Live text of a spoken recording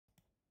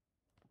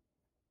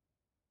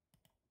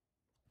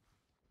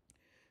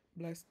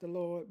Bless the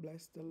Lord,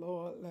 bless the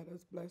Lord. Let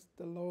us bless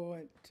the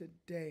Lord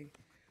today.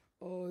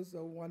 Oh, it's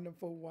a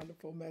wonderful,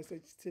 wonderful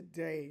message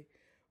today.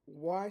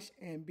 Wash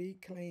and be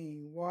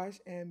clean. Wash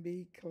and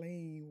be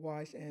clean.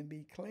 Wash and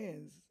be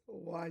cleansed.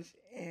 Wash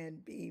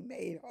and be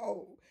made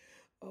whole.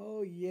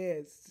 Oh,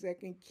 yes.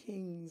 Second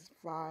Kings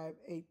 5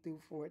 8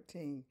 through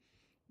 14.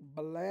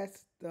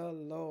 Bless the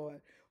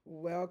Lord.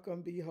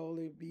 Welcome, be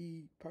holy,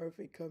 be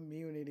perfect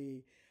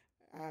community.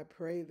 I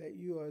pray that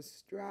you are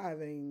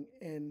striving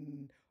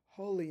in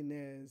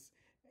holiness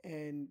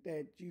and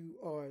that you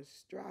are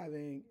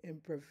striving in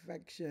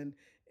perfection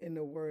in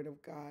the Word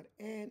of God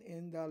and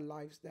in the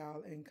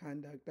lifestyle and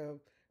conduct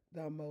of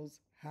the Most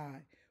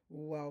High.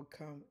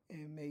 Welcome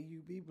and may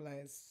you be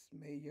blessed.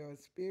 May your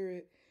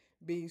spirit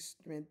be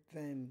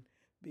strengthened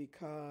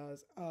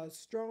because a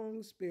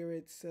strong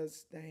spirit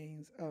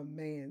sustains a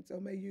man.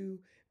 So may you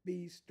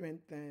be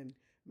strengthened.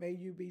 May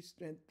you be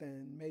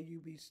strengthened. May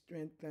you be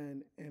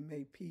strengthened and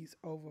may peace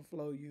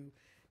overflow you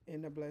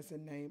in the blessed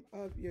name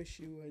of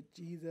Yeshua,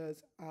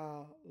 Jesus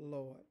our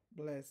Lord.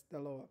 Bless the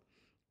Lord.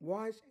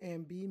 Wash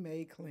and be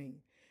made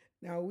clean.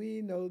 Now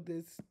we know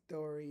this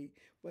story,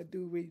 but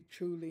do we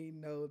truly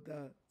know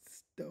the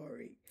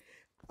story?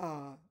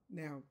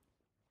 Now,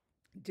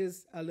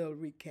 just a little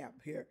recap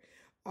here.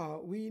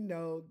 We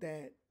know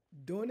that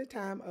during the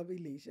time of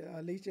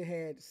Elisha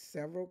had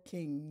several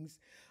kings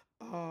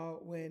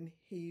when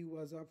he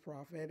was a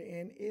prophet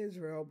in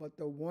Israel. But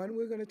the one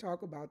we're going to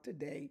talk about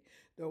today,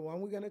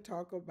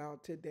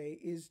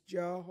 is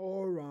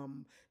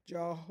Jehoram.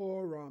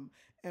 Jehoram.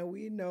 And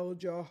we know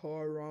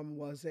Jehoram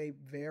was a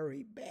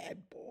very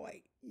bad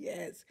boy.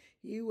 Yes,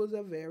 he was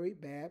a very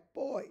bad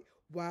boy.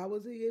 Why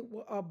was he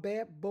a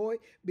bad boy?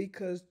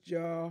 Because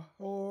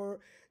Jehoram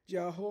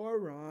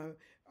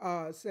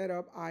set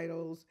up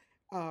idols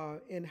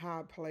in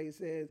high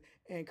places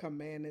and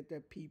commanded the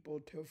people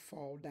to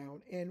fall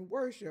down and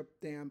worship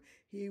them.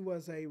 He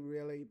was a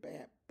really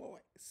bad boy.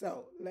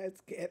 So let's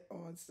get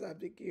on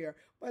subject here.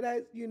 But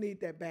you need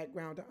that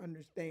background to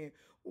understand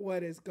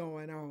what is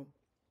going on.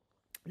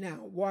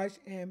 Now, wash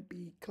and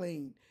be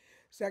clean.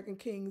 2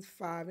 Kings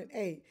 5 and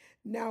 8.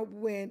 Now,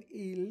 when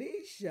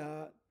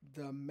Elisha,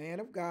 the man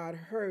of God,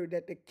 heard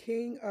that the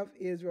king of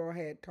Israel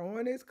had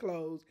torn his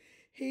clothes,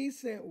 he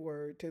sent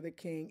word to the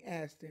king,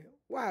 asking,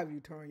 "Why have you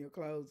torn your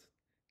clothes?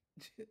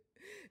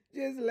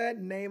 Just let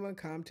Naaman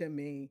come to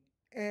me,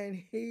 and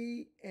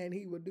he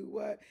will do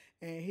what?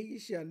 And he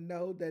shall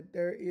know that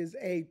there is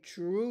a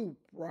true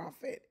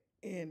prophet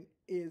in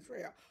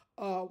Israel."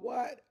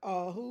 What?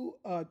 Who?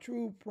 A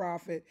true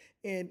prophet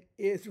in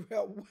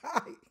Israel?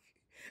 Why?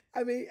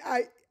 I mean,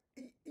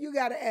 you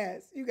gotta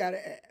ask. You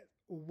gotta ask.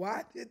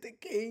 Why did the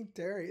king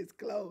tear his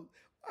clothes?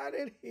 Why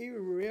did he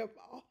rip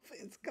off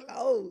his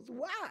clothes?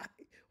 Why?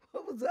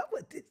 What was up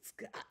with this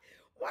guy?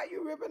 Why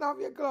you ripping off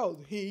your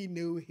clothes? He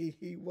knew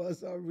he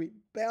was a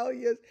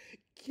rebellious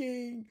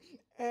king,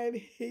 and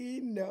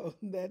he knew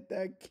that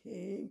the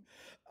king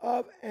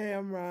of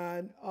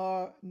Amram,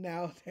 or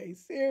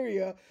nowadays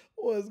Syria,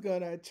 was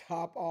gonna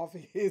chop off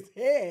his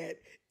head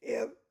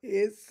if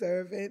his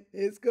servant,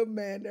 his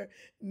commander,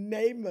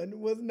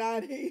 Naaman, was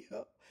not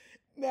healed.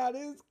 Now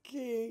this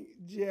King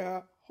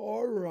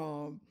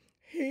Jehoram,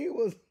 he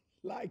was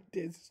like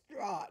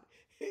distraught.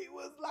 He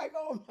was like,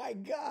 "Oh my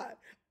God,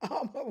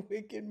 I'm a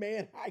wicked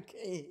man. I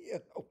can't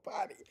heal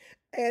nobody."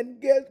 And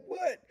guess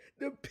what?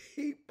 The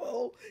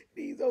people,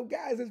 these old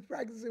guys is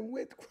practicing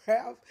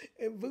witchcraft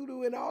and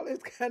voodoo and all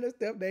this kind of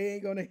stuff. They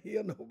ain't gonna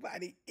heal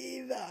nobody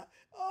either.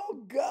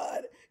 Oh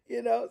God,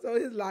 so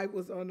his life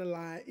was on the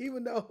line,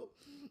 even though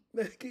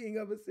the king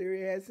of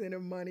Assyria had sent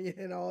him money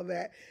and all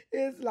that.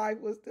 His life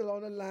was still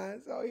on the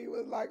line. So he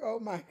was like, "Oh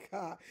my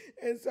God."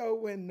 And so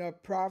when the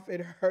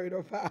prophet heard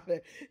about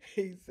it,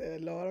 he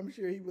said, "Lord, I'm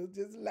sure he was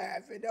just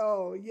laughing.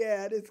 Oh,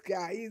 yeah, this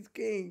guy, he's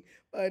king,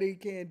 but he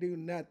can't do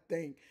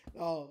nothing."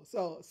 Oh,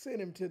 so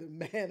send him to the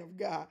man of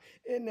God.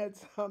 Isn't that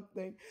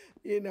something?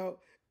 You know,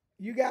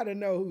 you got to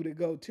know who to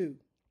go to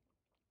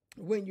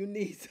when you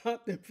need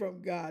something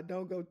from God.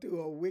 Don't go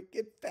to a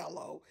wicked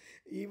fellow,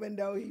 even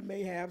though he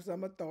may have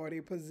some authority,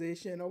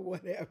 position, or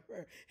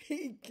whatever.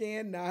 He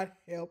cannot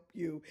help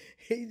you.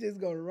 He's just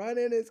gonna run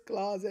in his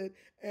closet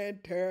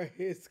and tear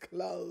his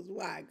clothes.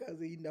 Why? Because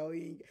he know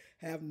he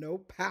have no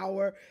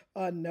power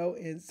or no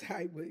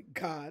insight with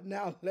God.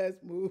 Now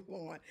let's move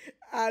on.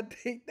 I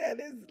think that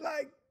is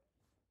like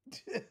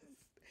just,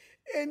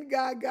 and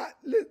God got,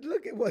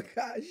 look at what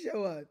God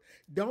show us.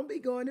 Don't be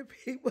going to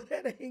people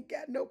that ain't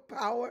got no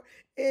power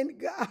in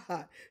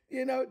God.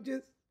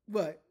 Just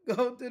what?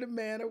 Go to the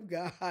man of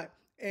God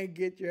and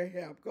get your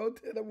help. Go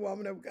to the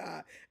woman of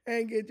God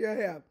and get your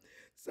help.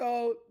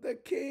 So the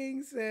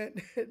king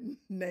sent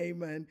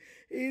Naaman.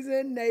 He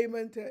sent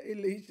Naaman to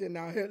Elisha.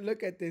 Now here,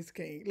 look at this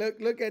king.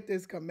 Look at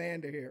this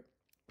commander here.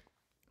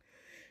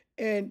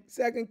 In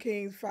 2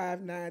 Kings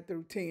 5 9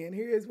 through 10,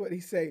 here's what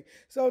he say.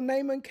 So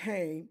Naaman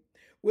came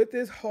with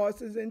his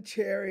horses and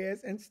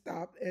chariots and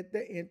stopped at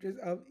the entrance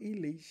of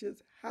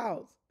Elisha's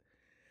house.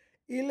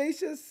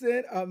 Elisha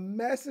sent a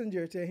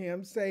messenger to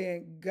him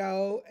saying,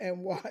 "Go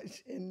and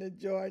wash in the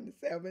Jordan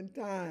 7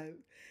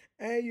 times,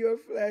 and your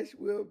flesh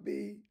will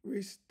be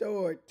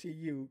restored to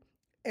you,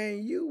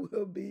 and you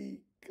will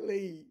be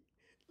clean."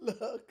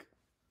 Look,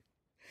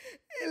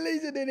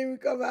 Elisha didn't even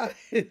come out of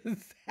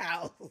his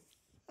house.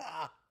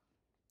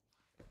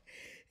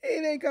 He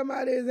didn't come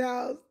out of his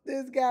house.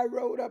 This guy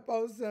rode up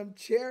on some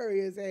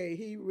chariots. Hey,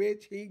 he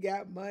rich, he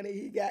got money,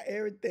 he got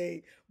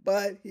everything,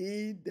 but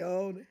he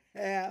don't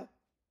have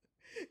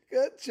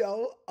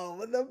control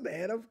over the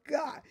man of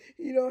God.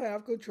 He don't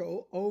have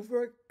control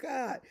over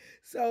God.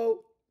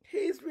 So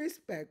he's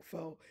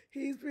respectful.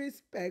 He's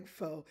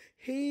respectful.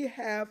 He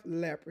have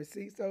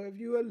leprosy. So if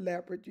you're a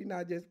leopard, you're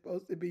not just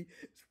supposed to be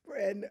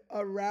spreading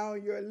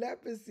around your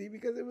leprosy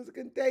because it was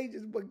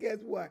contagious. But guess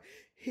what?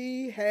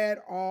 He had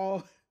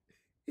all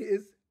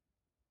his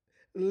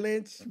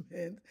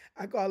lynchmen,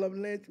 I call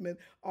them lynchmen,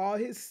 all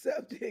his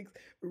subjects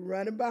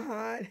running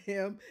behind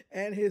him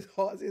and his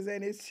horses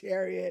and his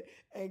chariot.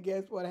 And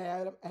guess what?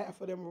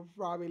 Half of them were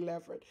probably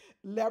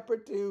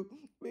leopard too,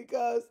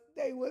 because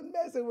they were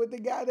messing with the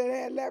guy that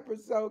had leopard.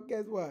 So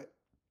guess what?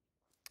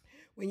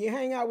 When you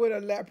hang out with a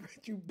leopard,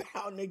 you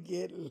bound to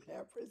get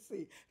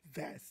leprosy.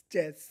 That's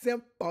just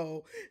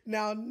simple.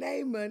 Now,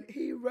 Naaman,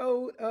 he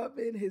rode up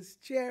in his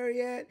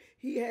chariot.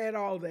 He had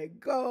all that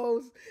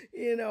gold.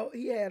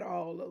 He had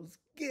all those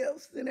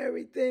gifts and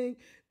everything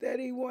that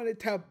he wanted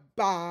to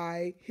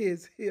buy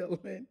his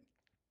healing.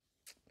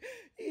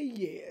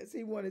 Yes,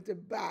 he wanted to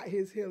buy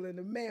his healing.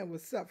 The man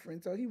was suffering,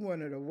 so he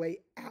wanted a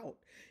way out.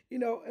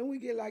 And we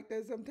get like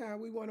that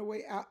sometimes. We want a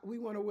way out. We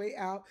want a way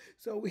out.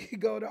 So we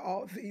go to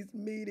all these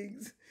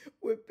meetings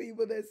with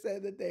people that say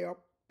that they are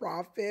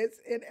prophets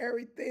and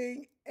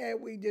everything, and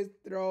we just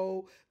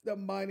throw the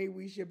money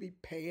we should be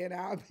paying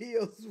our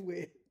bills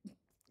with.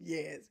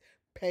 Yes,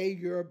 pay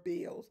your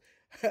bills.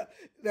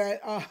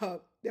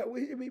 that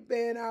we should be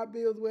paying our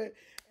bills with,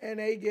 and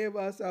they give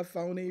us a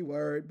phony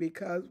word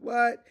because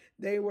what?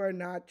 They were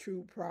not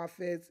true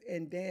prophets.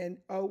 And then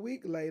a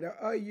week later,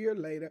 a year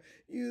later,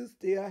 you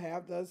still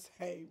have the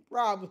same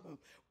problem.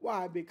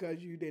 Why?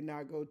 Because you did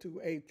not go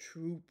to a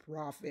true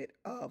prophet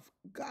of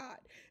God.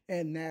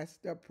 And that's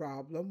the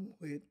problem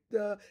with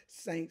the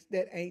saints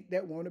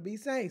that want to be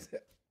saints.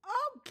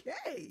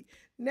 Okay.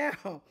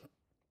 Now,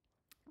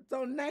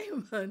 so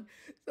Naaman,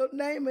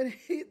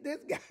 this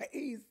guy,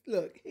 he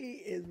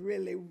is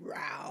really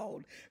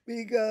riled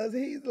because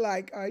he's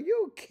like, "Are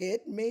you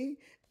kidding me?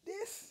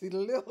 This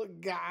little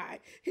guy,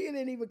 he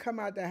didn't even come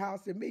out the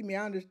house to meet me.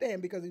 I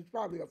understand because he's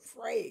probably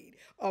afraid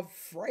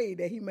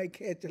that he may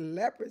catch a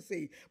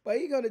leprosy. But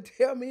he gonna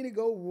tell me to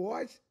go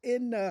wash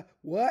in the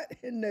what?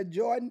 In the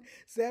Jordan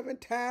 7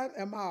 times?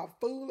 Am I a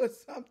fool or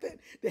something?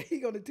 That he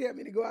gonna tell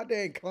me to go out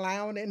there and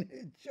clown in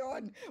the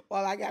Jordan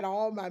while I got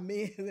all my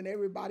men and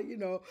everybody,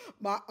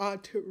 my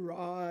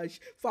entourage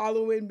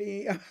following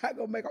me? Am I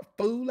gonna make a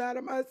fool out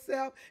of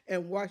myself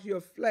and wash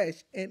your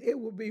flesh, and it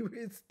will be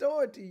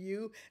restored to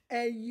you,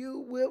 and you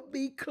will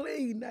be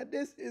clean." Now,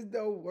 this is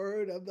the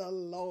word of the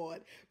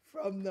Lord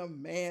from the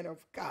man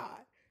of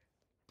God.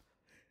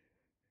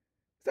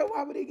 So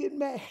why would he get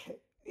mad?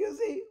 You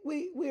see,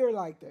 we are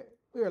like that.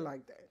 We are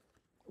like that.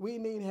 We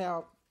need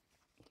help.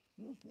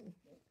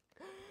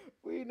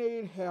 We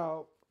need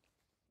help.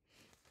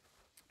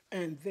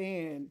 And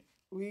then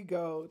we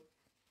go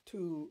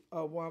to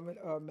a woman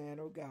or a man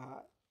of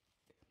God,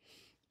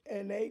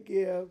 and they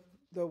give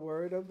the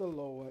word of the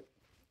Lord,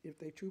 if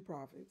they true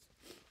prophets,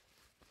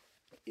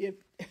 if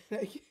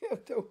they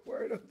give the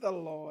word of the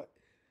Lord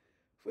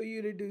for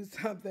you to do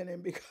something,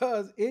 and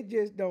because it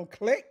just don't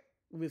click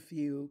with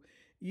you,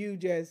 you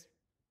just,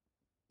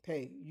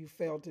 hey, you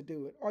fail to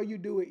do it, or you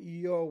do it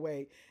your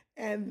way,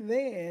 and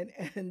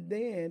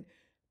then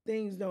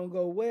things don't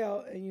go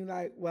well, and you're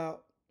like,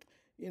 well,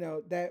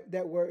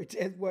 that word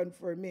just wasn't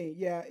for me.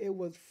 Yeah, it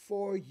was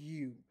for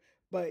you,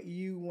 but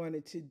you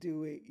wanted to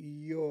do it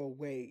your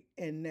way,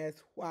 and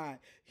that's why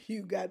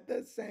you got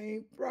the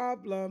same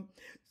problem.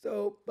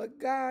 So, but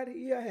God,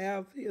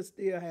 he'll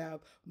still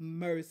have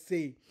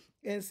mercy.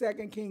 In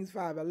 2 Kings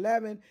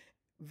 5:11,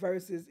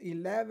 verses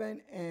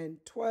 11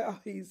 and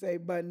 12, he say,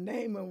 "But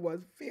Naaman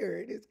was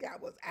furious." This guy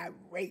was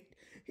irate.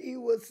 He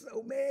was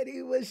so mad,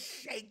 he was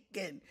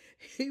shaking.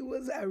 He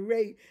was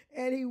irate.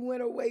 And he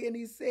went away and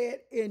he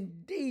said,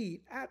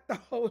 "Indeed, I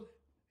thought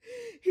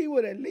he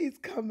would at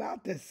least come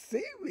out to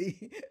see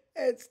me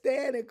and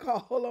stand and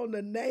call on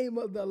the name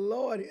of the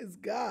Lord his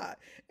God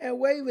and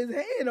wave his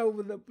hand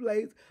over the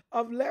place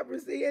of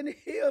leprosy and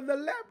heal the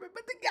leper."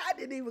 But the guy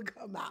didn't even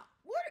come out.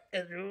 What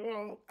is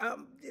wrong?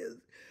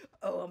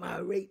 I'm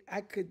irate.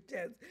 I could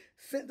just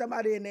send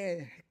somebody in there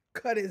and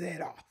cut his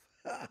head off.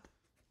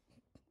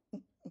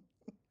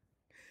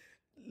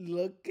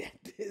 Look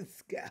at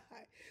this guy.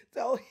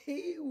 So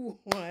he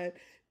want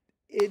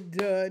it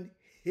done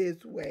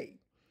his way.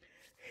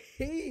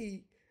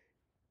 He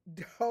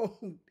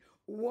don't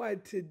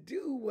want to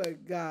do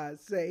what God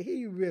say.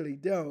 He really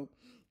don't.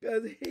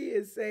 Because he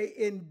is saying,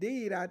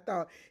 indeed, I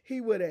thought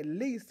he would at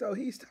least. So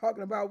he's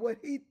talking about what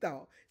he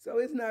thought. So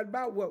it's not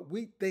about what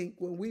we think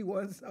when we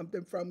want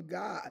something from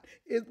God.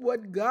 It's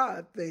what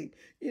God thinks.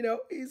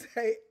 He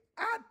say,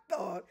 I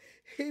thought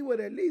he would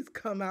at least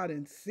come out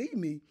and see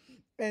me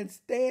and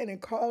stand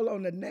and call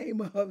on the name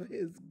of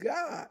his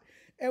God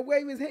and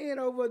wave his hand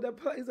over the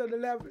place of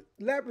the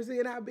leprosy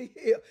and I'll be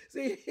healed.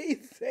 See,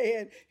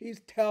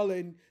 he's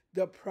telling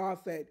the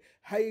prophet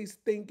how he's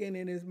thinking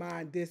in his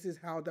mind, this is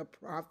how the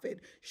prophet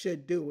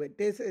should do it.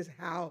 This is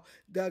how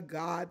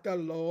the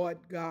Lord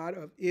God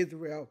of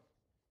Israel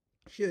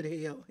should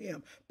heal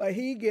him. But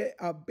he get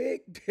a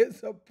big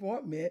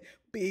disappointment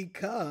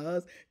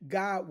because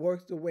God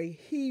works the way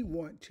he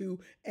want to.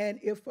 And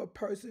if a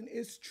person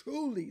is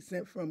truly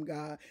sent from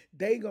God,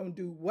 they gonna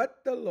do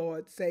what the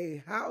Lord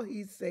say, how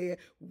he say it,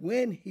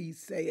 when he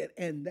say it,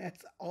 and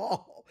that's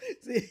all.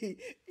 See,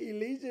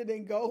 Elisha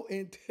didn't go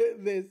into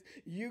this,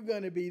 you're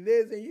gonna be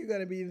this and you're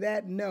gonna be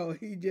that. No,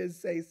 he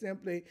just say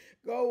simply,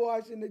 go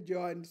wash in the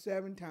Jordan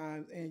 7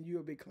 times and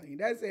you'll be clean.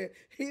 That's it.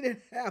 He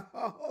didn't have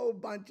a whole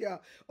bunch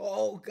of,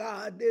 oh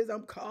God, this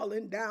I'm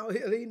calling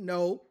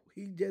downhill.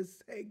 He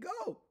just say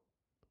go.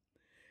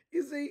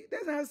 You see,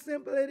 that's how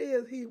simple it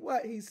is.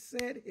 He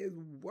sent his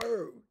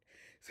word.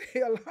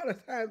 See, a lot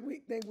of times we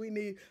think we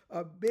need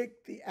a big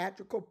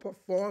theatrical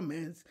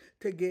performance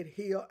to get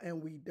healed,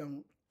 and we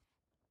don't.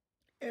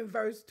 In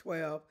verse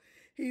 12,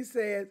 he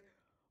says,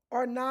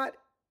 are not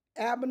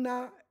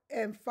Abana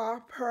and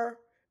Pharpar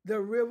the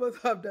rivers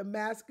of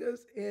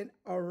Damascus in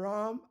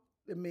Aram,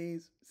 that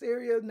means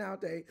Syria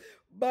nowadays,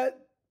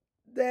 but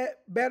that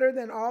better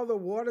than all the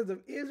waters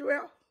of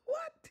Israel?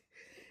 What?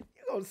 You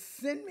gonna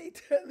send me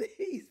to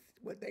these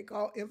what they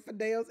call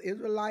infidels,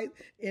 Israelites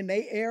in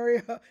their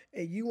area,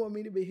 and you want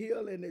me to be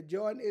healed? And the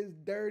Jordan is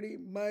dirty,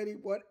 muddy,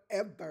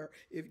 whatever.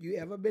 If you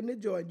ever been to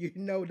Jordan, you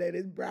know that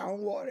it's brown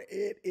water.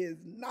 It is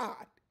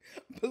not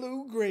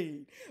blue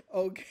green.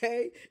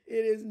 Okay,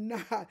 it is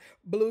not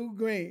blue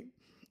green.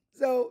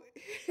 So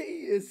he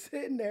is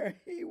sitting there.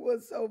 He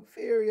was so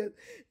furious.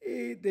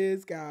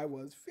 This guy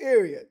was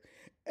furious.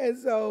 And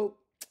so,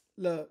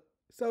 look,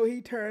 so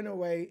he turned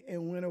away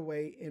and went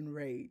away in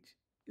rage.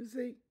 You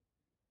see,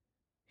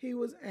 he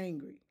was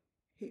angry.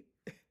 He,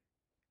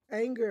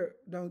 anger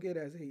don't get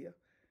us here.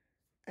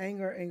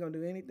 Anger ain't gonna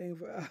do anything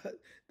for us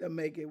to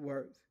make it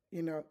worse.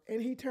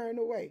 And he turned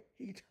away.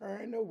 He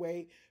turned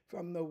away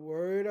from the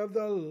word of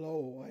the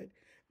Lord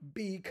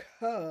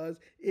because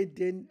it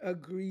didn't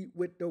agree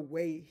with the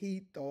way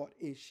he thought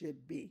it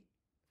should be.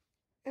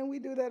 And we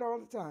do that all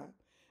the time.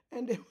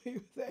 And then we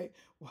say,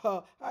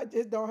 well, I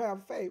just don't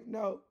have faith.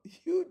 No,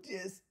 you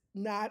just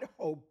not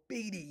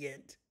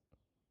obedient.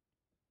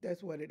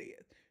 That's what it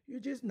is. You're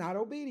just not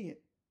obedient.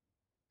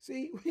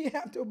 See, we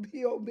have to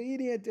be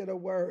obedient to the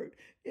word.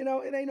 It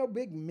ain't no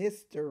big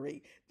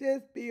mystery.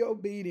 Just be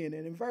obedient.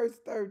 And in verse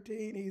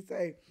 13, he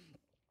say,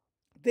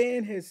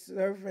 then his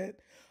servant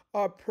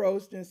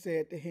approached and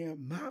said to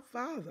him, my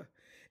father,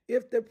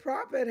 if the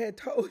prophet had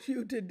told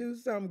you to do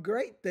some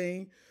great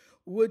thing,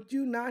 would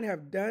you not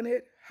have done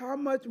it? How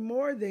much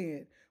more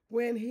then,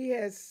 when he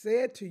has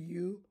said to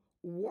you,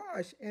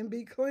 wash and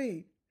be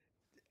clean?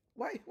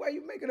 Why are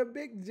you making a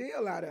big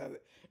deal out of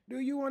it? Do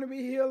you want to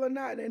be healed or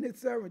not? And his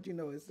servant,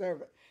 his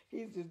servant,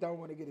 he just don't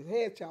want to get his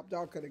head chopped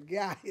off because the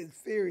guy is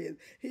furious.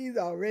 He's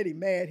already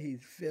mad.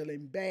 He's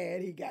feeling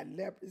bad. He got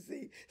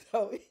leprosy.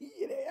 So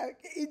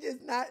he's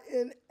just not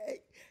in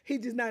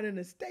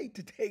a state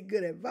to take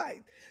good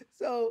advice.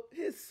 So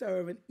his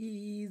servant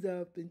eased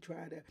up and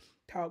try to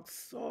talk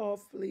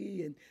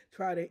softly and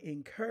try to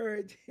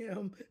encourage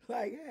him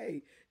like,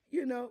 hey,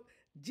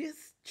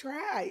 just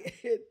try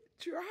it.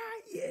 Try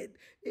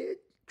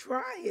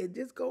it.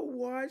 Just go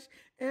wash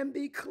and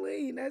be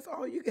clean. That's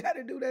all you got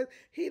to do.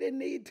 He didn't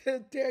need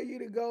to tell you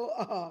to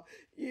go,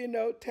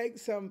 take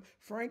some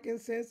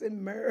frankincense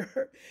and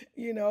myrrh,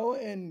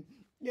 and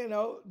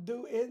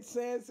do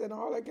incense and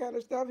all that kind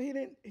of stuff. He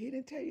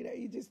didn't tell you that.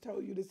 He just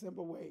told you the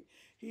simple way.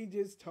 He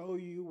just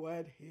told you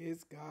what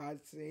his God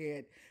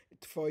said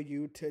for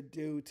you to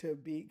do to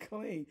be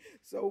clean.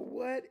 So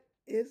what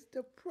is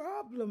the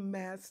problem,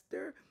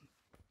 Master?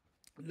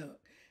 Look,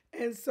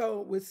 and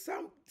so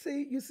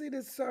you see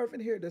this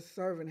servant here, the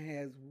servant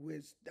has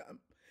wisdom.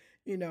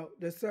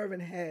 The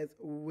servant has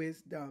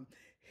wisdom.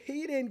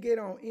 He didn't get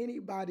on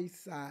anybody's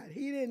side.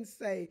 He didn't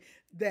say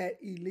that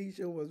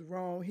Elisha was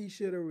wrong. He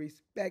should have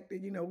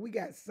respected. We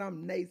got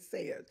some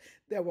naysayers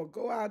that will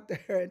go out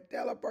there and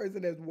tell a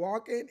person that's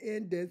walking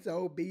in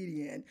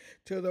disobedience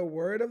to the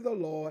word of the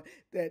Lord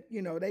that,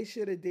 they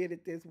should have did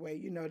it this way.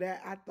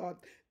 That I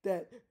thought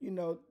that,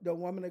 the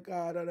woman of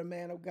God or the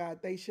man of God,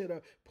 they should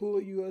have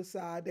pulled you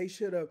aside. They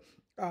should have,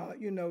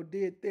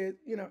 did this,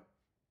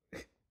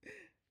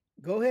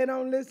 Go ahead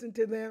on, listen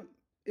to them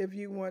if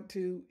you want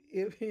to,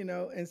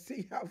 and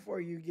see how far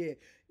you get.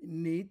 You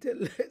need to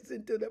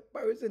listen to the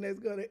person that's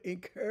going to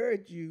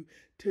encourage you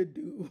to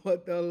do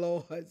what the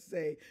Lord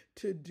say,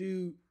 to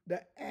do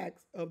the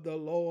acts of the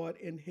Lord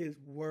in his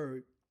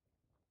word.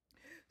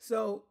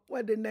 So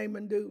what did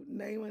Naaman do?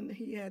 Naaman,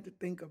 he had to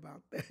think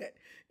about that,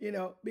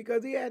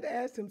 because he had to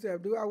ask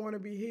himself, do I want to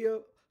be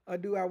healed, or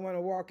do I want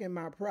to walk in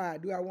my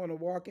pride? Do I want to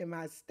walk in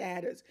my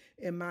status,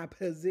 in my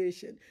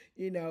position?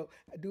 You know,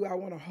 do I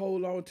want to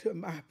hold on to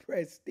my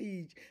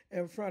prestige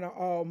in front of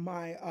all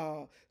my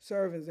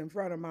servants, in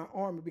front of my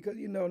army? Because,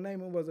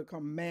 Naaman was a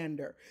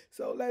commander.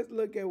 So let's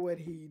look at what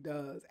he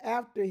does.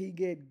 After he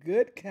get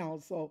good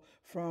counsel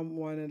from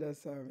one of the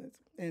servants,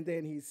 and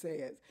then he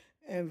says,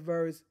 in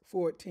verse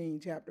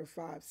 14, chapter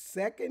 5,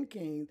 2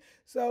 Kings.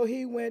 So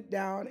he went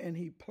down and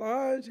he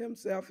plunged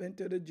himself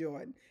into the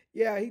Jordan.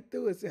 Yeah, he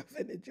threw himself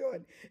into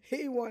Jordan.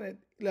 He wanted,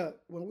 look,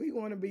 when we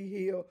want to be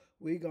healed,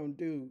 we're going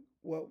to do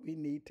what we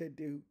need to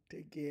do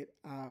to get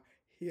our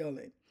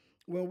healing.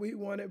 When we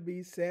want to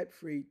be set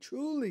free,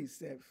 truly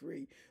set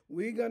free,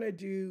 we're going to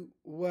do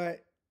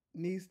what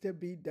needs to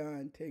be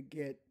done to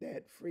get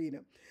that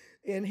freedom.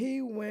 And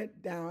he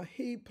went down,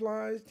 he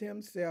plunged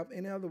himself,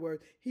 in other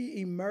words,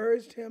 he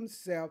immersed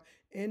himself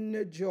in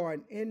the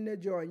Jordan,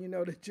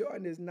 the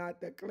Jordan is not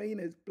the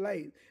cleanest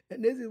place.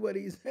 And this is what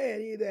he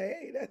said. He said,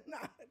 hey, that's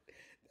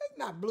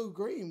not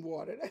blue-green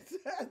water.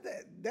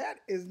 That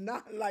is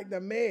not like the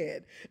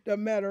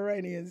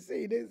Mediterranean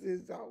Sea. This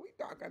is, we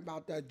talking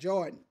about the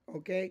Jordan,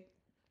 okay?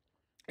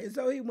 And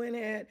so he went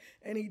ahead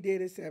and he did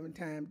it 7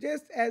 times,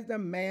 just as the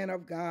man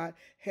of God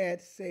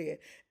had said.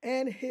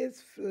 And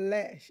his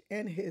flesh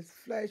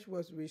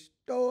was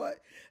restored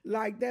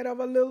like that of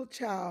a little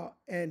child,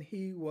 and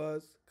he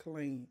was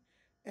clean.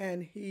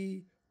 And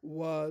he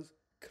was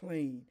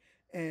clean.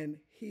 And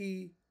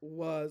he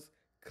was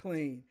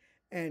clean.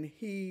 And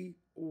he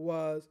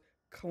was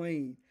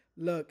clean.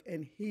 Look,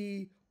 and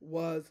he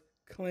was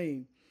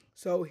clean.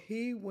 So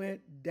he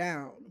went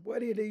down. What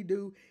did he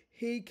do?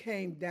 He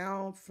came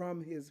down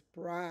from his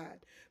pride,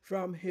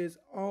 from his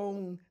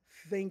own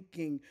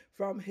thinking,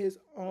 from his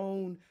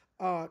own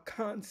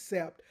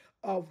concept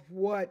of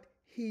what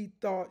he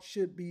thought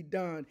should be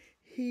done.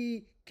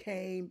 He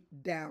came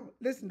down.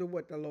 Listen to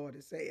what the Lord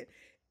is saying.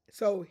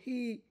 So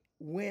he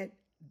went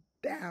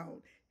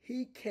down.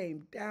 He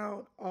came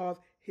down off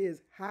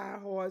his high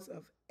horse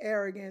of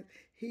arrogance.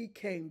 He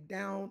came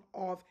down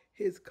off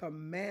his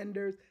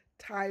commander's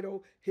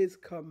title, his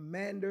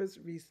commander's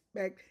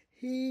respect.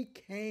 He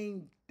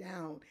came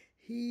down.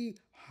 He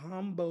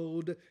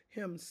humbled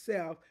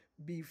himself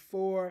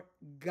before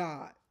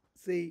God.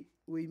 See,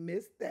 we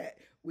missed that.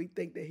 We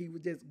think that he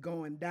was just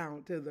going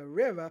down to the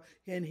river,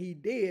 and he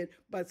did,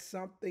 but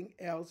something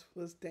else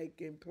was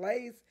taking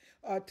place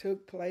or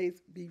took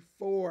place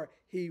before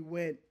he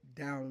went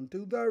down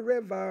to the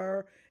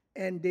river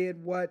and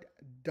did what?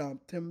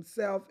 Dumped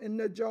himself in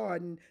the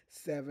Jordan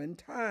 7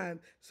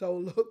 times. So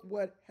look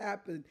what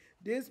happened.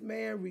 This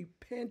man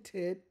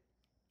repented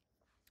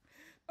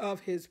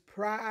of his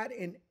pride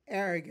and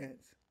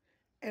arrogance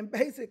and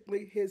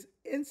basically his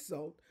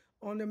insult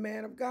on the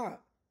man of God.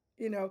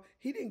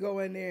 He didn't go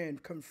in there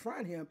and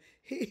confront him.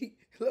 He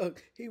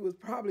was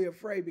probably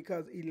afraid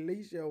because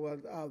Elisha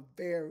was a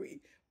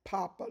very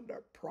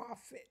popular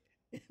prophet.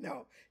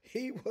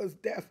 He was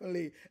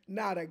definitely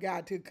not a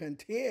guy to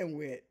contend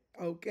with,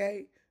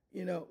 okay?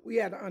 We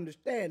had to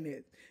understand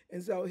this.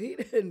 And so he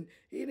didn't,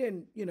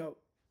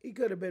 he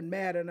could have been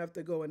mad enough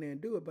to go in there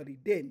and do it, but he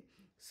didn't.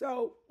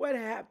 So what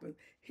happened?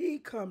 He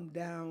come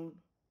down,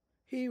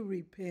 he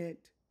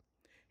repent,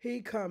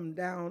 he come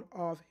down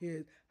off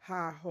his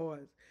high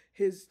horse,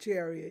 his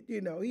chariot.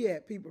 He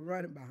had people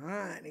running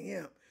behind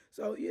him.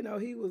 So,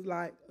 he was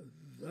like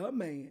the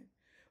man.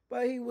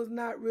 But he was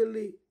not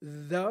really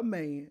the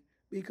man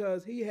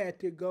because he had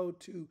to go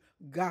to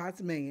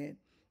God's man,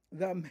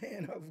 the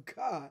man of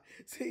God.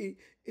 See,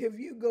 if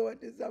you go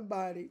into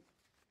somebody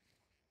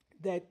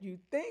that you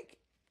think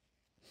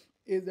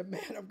is a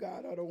man of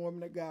God or the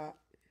woman of God,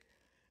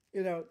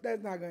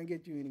 that's not going to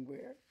get you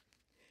anywhere.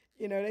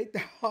 They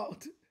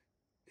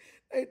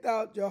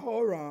thought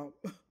Jehoram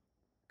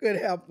could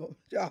help them.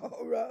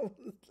 Jehoram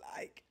was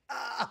like,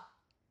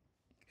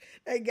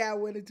 that guy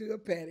went into a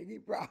panic. He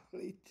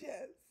probably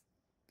just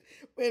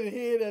went and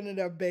hid under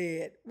the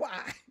bed.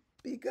 Why?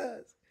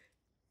 Because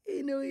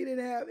he knew he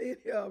didn't have any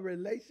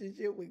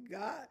relationship with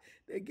God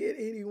to get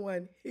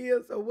anyone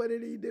healed. So what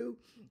did he do?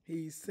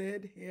 He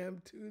sent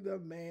him to the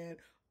man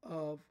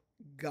of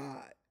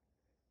God.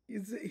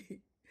 You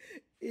see,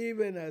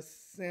 even a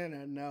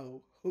sinner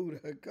know who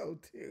to go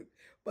to.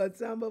 But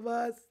some of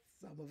us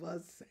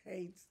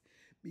saints,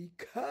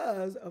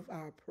 because of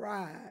our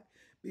pride,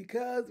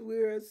 because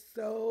we're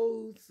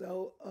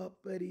so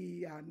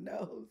uppity, our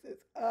nose is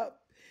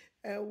up,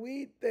 and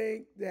we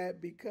think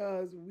that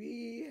because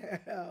we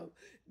have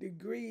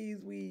degrees,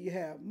 we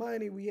have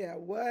money, we have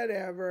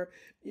whatever,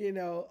 you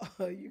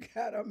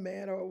got a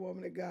man or a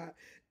woman of God.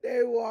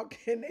 They walk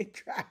in, they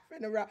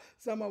driving around.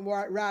 Some of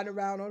them riding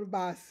around on a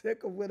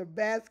bicycle with a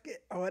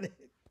basket on it.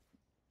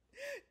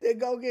 They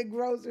go get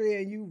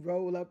grocery and you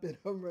roll up in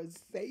a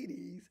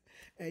Mercedes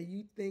and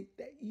you think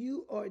that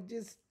you are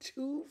just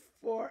too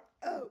far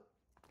up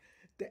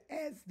to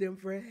ask them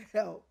for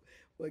help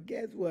But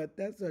guess what?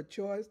 That's a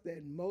choice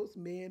that most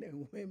men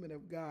and women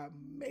of God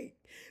make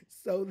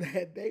so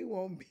that they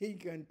won't be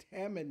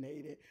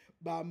contaminated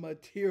by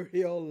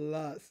material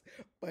lust.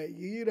 But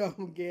you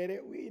don't get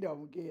it. We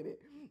don't get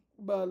it.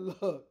 But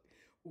look,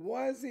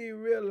 once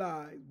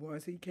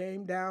he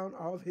came down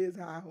off his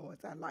high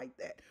horse, I like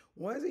that.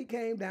 Once he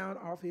came down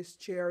off his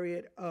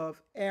chariot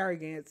of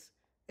arrogance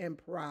and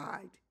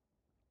pride,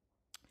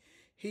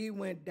 he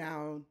went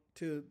down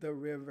to the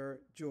river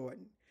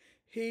Jordan.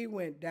 He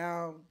went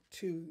down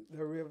to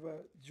the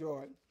river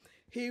Jordan.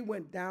 He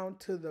went down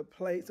to the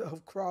place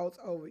of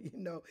crossover. You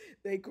know,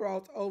 they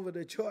crossed over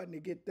the Jordan to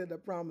get to the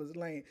promised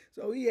land.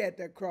 So he had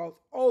to cross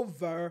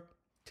over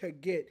to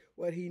get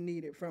what he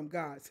needed from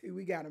God. See,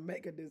 we got to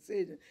make a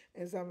decision.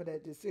 And some of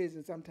that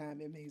decision, sometimes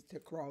it means to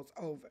cross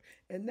over.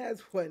 And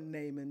that's what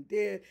Naaman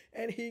did.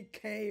 And he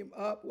came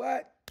up,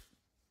 what?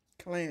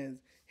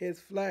 Cleansed. His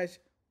flesh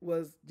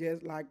was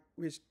just like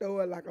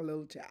restored like a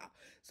little child.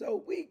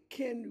 So we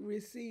can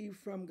receive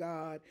from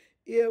God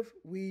if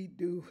we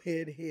do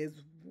it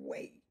his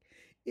way.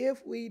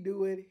 If we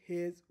do it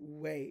his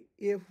way.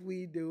 If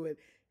we do it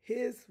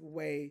his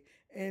way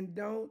and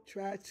don't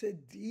try to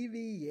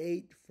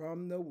deviate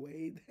from the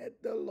way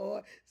that the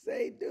Lord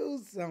say do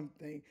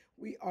something.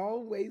 We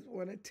always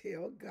want to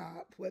tell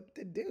God what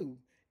to do.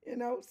 You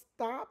know,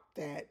 stop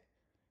that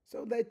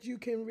so that you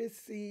can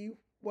receive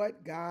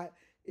what God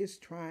is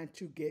trying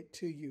to get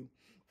to you.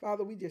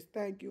 Father, we just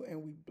thank you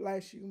and we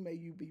bless you. May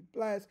you be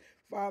blessed.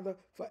 Father,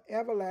 for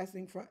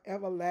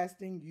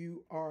everlasting,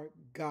 you are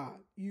God.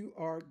 You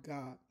are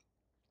God.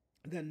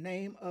 The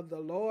name of the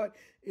Lord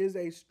is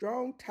a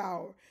strong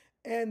tower,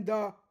 and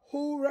the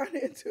who run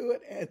into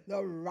it, and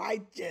the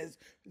righteous,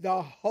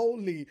 the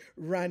holy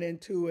run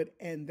into it,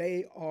 and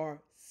they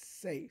are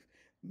safe.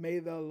 May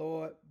the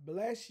Lord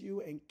bless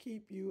you and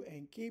keep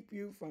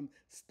you from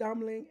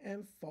stumbling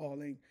and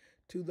falling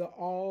to the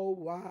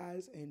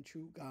all-wise and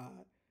true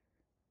God,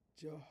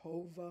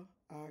 Jehovah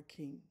our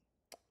King.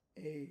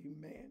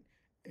 Amen.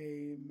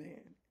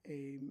 Amen.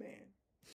 Amen.